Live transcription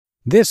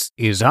This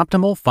is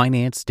Optimal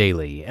Finance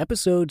Daily,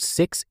 episode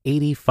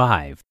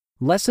 685,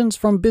 Lessons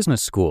from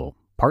Business School,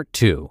 Part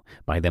 2,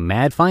 by the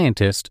Mad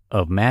Fientist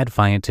of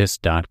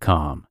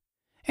madfientist.com.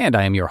 And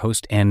I am your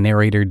host and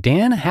narrator,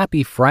 Dan.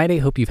 Happy Friday.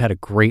 Hope you've had a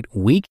great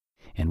week,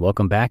 and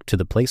welcome back to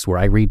the place where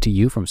I read to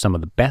you from some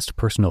of the best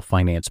personal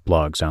finance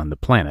blogs on the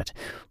planet.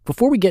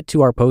 Before we get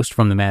to our post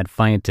from the Mad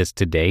Fientist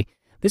today,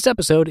 this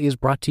episode is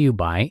brought to you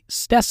by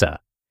Stessa.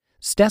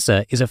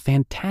 Stessa is a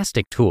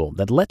fantastic tool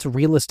that lets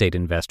real estate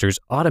investors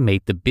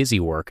automate the busy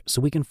work so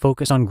we can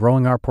focus on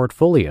growing our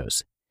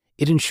portfolios.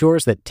 It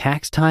ensures that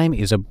tax time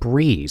is a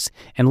breeze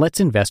and lets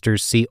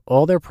investors see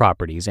all their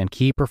properties and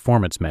key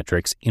performance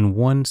metrics in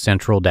one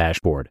central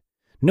dashboard.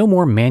 No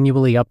more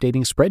manually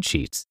updating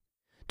spreadsheets.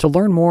 To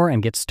learn more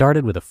and get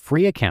started with a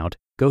free account,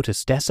 go to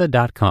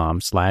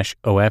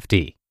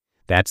stessa.com/OFD.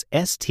 That's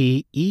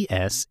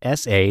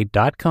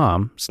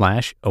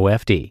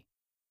stessa.com/OFD.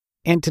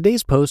 And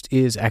today's post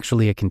is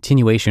actually a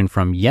continuation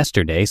from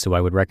yesterday, so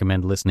I would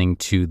recommend listening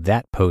to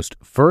that post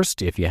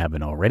first if you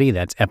haven't already.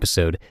 That's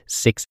episode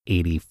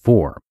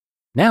 684.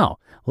 Now,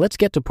 let's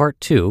get to part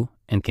 2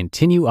 and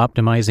continue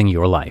optimizing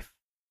your life.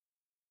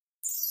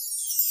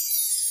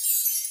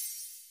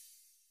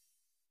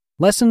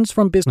 Lessons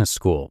from Business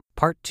School,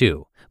 Part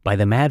 2, by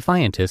the Mad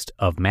Fientist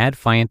of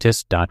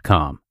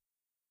madfientist.com.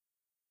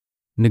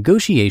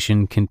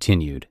 Negotiation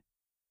continued.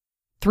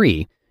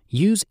 3.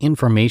 Use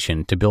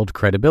information to build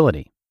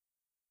credibility.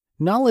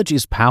 Knowledge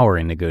is power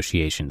in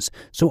negotiations,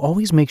 so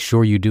always make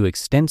sure you do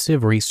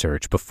extensive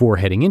research before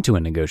heading into a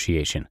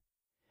negotiation.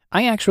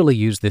 I actually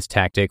used this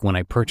tactic when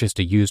I purchased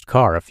a used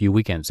car a few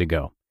weekends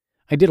ago.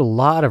 I did a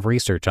lot of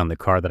research on the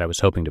car that I was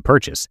hoping to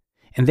purchase,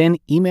 and then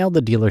emailed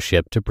the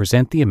dealership to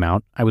present the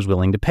amount I was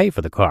willing to pay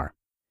for the car.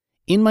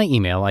 In my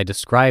email, I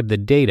described the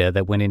data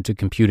that went into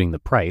computing the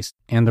price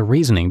and the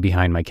reasoning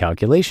behind my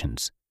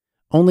calculations.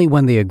 Only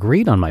when they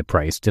agreed on my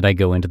price did I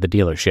go into the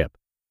dealership.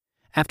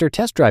 After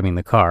test driving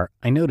the car,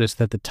 I noticed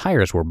that the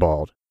tires were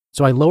bald,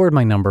 so I lowered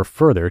my number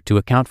further to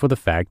account for the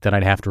fact that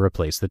I'd have to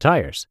replace the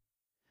tires.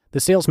 The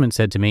salesman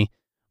said to me,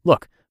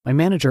 "Look, my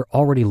manager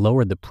already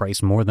lowered the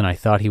price more than I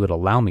thought he would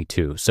allow me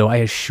to, so I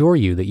assure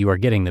you that you are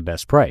getting the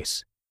best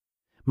price."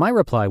 My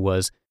reply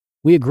was,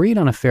 "We agreed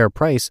on a fair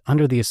price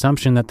under the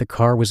assumption that the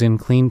car was in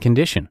clean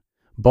condition.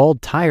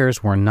 Bald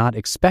tires were not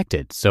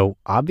expected, so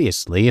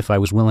obviously if I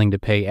was willing to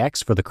pay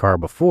X for the car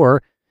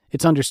before,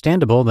 it's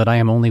understandable that I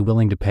am only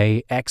willing to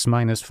pay X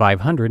minus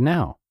 $500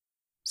 now."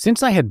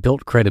 Since I had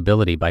built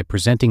credibility by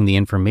presenting the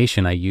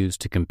information I used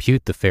to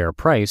compute the fair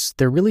price,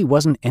 there really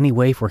wasn't any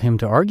way for him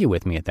to argue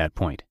with me at that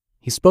point.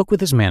 He spoke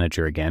with his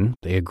manager again,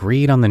 they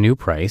agreed on the new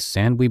price,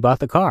 and we bought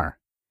the car.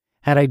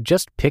 Had I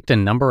just picked a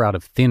number out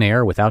of thin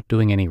air without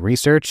doing any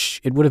research,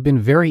 it would have been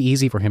very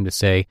easy for him to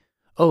say,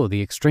 "Oh,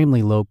 the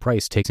extremely low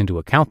price takes into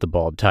account the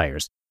bald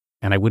tires,"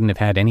 and I wouldn't have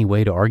had any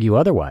way to argue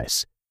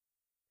otherwise.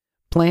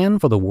 Plan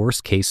for the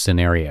worst-case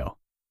scenario.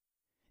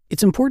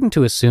 It's important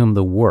to assume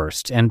the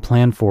worst and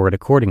plan for it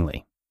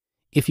accordingly.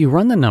 If you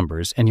run the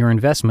numbers and your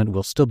investment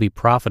will still be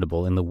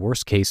profitable in the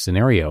worst-case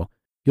scenario,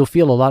 you'll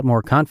feel a lot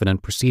more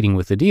confident proceeding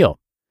with the deal.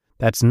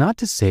 That's not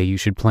to say you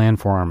should plan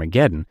for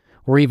Armageddon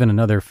or even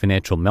another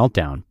financial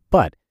meltdown,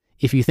 but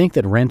if you think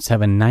that rents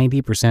have a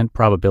 90%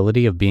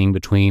 probability of being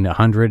between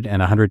 $100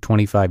 and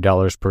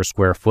 $125 per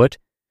square foot,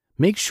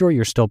 make sure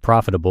you're still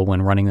profitable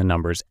when running the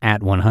numbers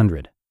at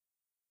 100.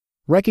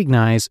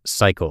 Recognize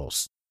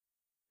cycles.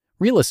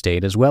 Real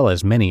estate, as well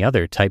as many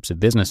other types of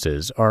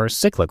businesses, are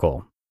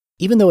cyclical.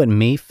 Even though it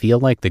may feel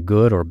like the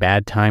good or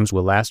bad times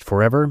will last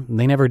forever,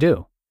 they never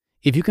do.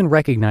 If you can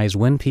recognize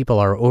when people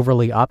are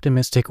overly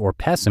optimistic or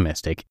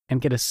pessimistic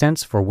and get a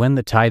sense for when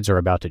the tides are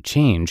about to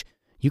change,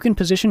 you can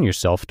position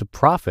yourself to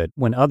profit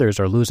when others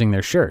are losing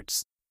their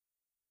shirts.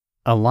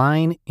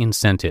 Align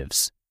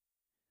incentives.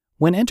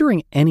 When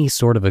entering any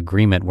sort of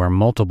agreement where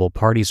multiple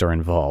parties are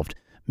involved,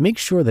 make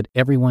sure that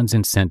everyone's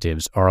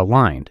incentives are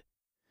aligned.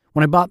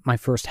 When I bought my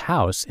first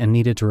house and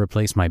needed to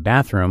replace my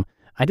bathroom,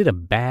 I did a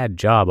bad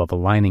job of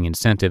aligning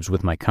incentives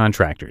with my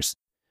contractors.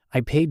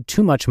 I paid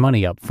too much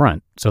money up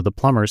front, so the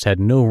plumbers had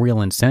no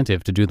real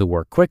incentive to do the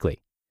work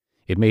quickly.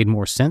 It made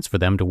more sense for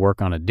them to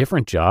work on a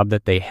different job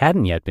that they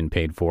hadn't yet been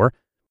paid for,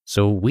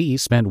 so we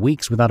spent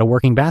weeks without a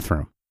working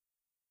bathroom.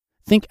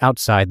 Think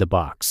outside the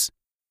box.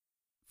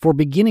 For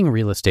beginning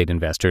real estate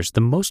investors,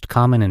 the most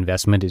common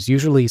investment is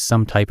usually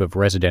some type of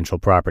residential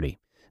property,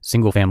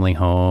 single-family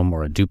home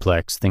or a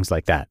duplex, things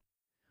like that.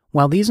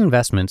 While these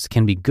investments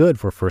can be good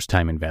for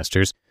first-time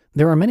investors,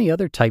 there are many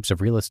other types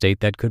of real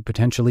estate that could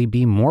potentially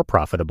be more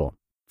profitable.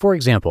 For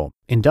example,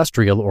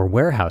 industrial or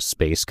warehouse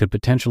space could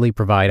potentially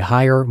provide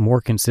higher, more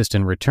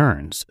consistent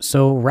returns.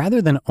 So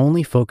rather than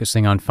only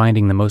focusing on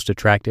finding the most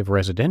attractive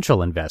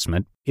residential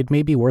investment, it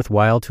may be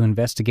worthwhile to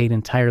investigate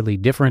entirely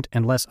different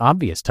and less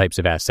obvious types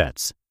of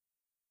assets.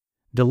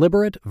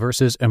 Deliberate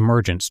versus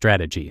emergent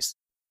strategies.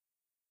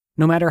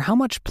 No matter how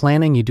much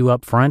planning you do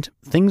up front,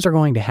 things are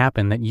going to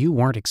happen that you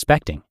weren't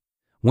expecting.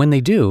 When they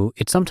do,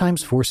 it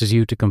sometimes forces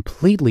you to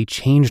completely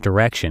change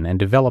direction and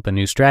develop a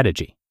new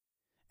strategy.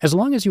 As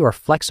long as you are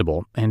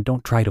flexible and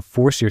don't try to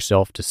force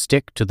yourself to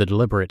stick to the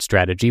deliberate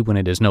strategy when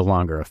it is no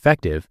longer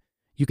effective,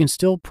 you can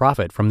still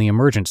profit from the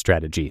emergent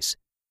strategies.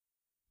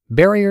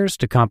 Barriers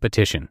to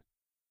competition.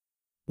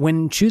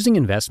 When choosing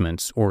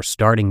investments or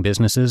starting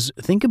businesses,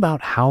 think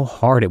about how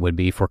hard it would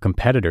be for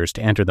competitors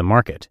to enter the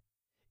market.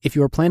 If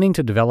you are planning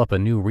to develop a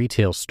new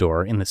retail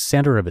store in the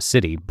center of a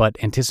city but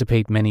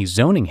anticipate many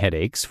zoning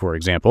headaches, for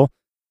example,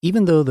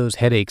 even though those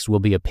headaches will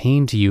be a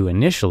pain to you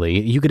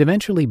initially, you could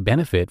eventually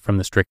benefit from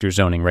the stricter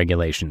zoning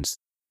regulations.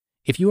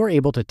 If you are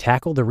able to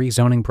tackle the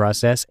rezoning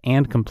process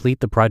and complete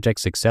the project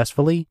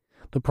successfully,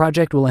 the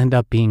project will end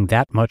up being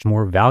that much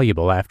more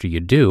valuable after you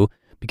do,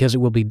 because it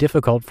will be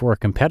difficult for a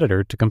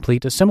competitor to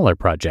complete a similar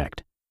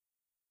project.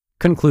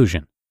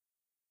 Conclusion.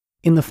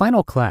 In the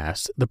final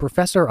class, the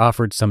professor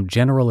offered some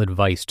general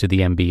advice to the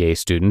MBA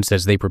students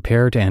as they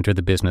prepare to enter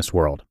the business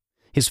world.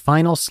 His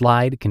final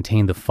slide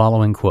contained the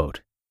following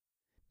quote: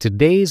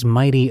 "Today's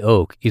mighty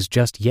oak is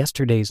just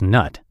yesterday's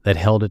nut that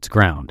held its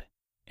ground."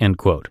 End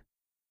quote.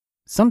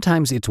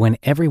 Sometimes it's when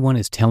everyone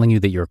is telling you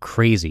that you're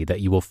crazy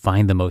that you will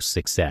find the most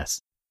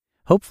success.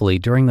 Hopefully,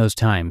 during those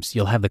times,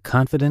 you'll have the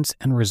confidence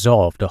and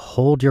resolve to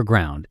hold your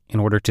ground in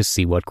order to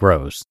see what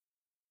grows.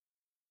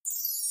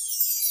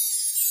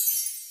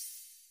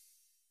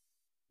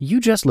 You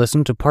just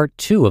listened to part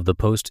 2 of the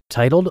post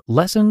titled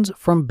Lessons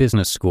from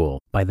Business School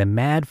by the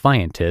Mad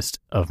Fientist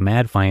of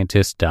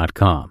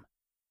madfientist.com.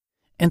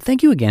 And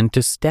thank you again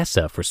to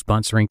Stessa for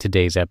sponsoring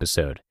today's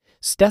episode.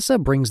 Stessa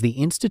brings the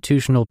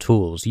institutional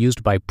tools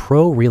used by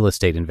pro real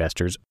estate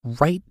investors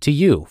right to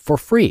you for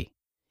free.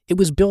 It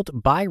was built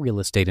by real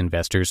estate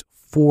investors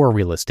for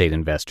real estate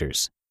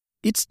investors.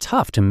 It's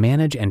tough to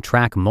manage and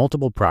track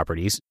multiple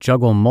properties,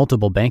 juggle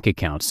multiple bank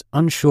accounts,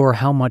 unsure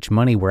how much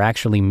money we're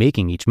actually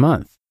making each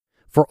month.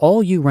 For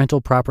all you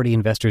rental property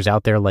investors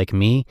out there like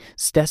me,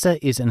 Stessa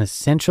is an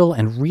essential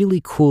and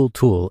really cool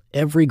tool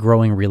every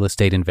growing real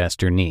estate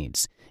investor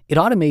needs. It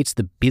automates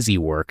the busy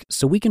work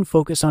so we can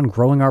focus on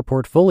growing our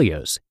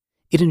portfolios.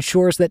 It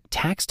ensures that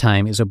tax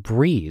time is a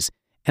breeze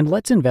and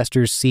lets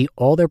investors see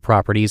all their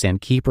properties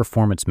and key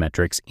performance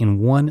metrics in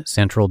one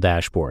central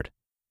dashboard.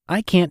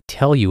 I can't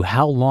tell you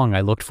how long I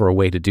looked for a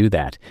way to do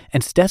that,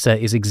 and Stessa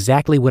is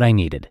exactly what I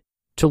needed.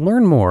 To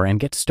learn more and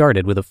get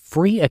started with a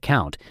free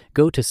account,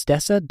 go to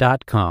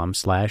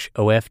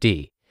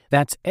stessa.com/OFD.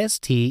 That's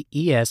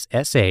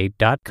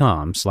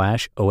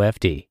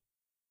stessa.com/OFD.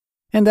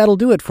 And that'll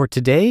do it for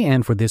today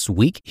and for this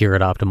week here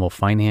at Optimal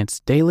Finance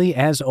Daily.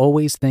 As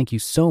always, thank you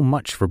so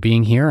much for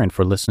being here and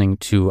for listening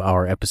to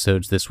our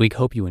episodes this week.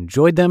 Hope you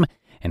enjoyed them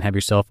and have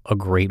yourself a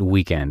great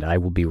weekend. I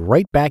will be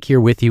right back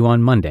here with you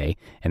on Monday,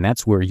 and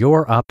that's where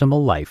your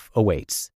optimal life awaits.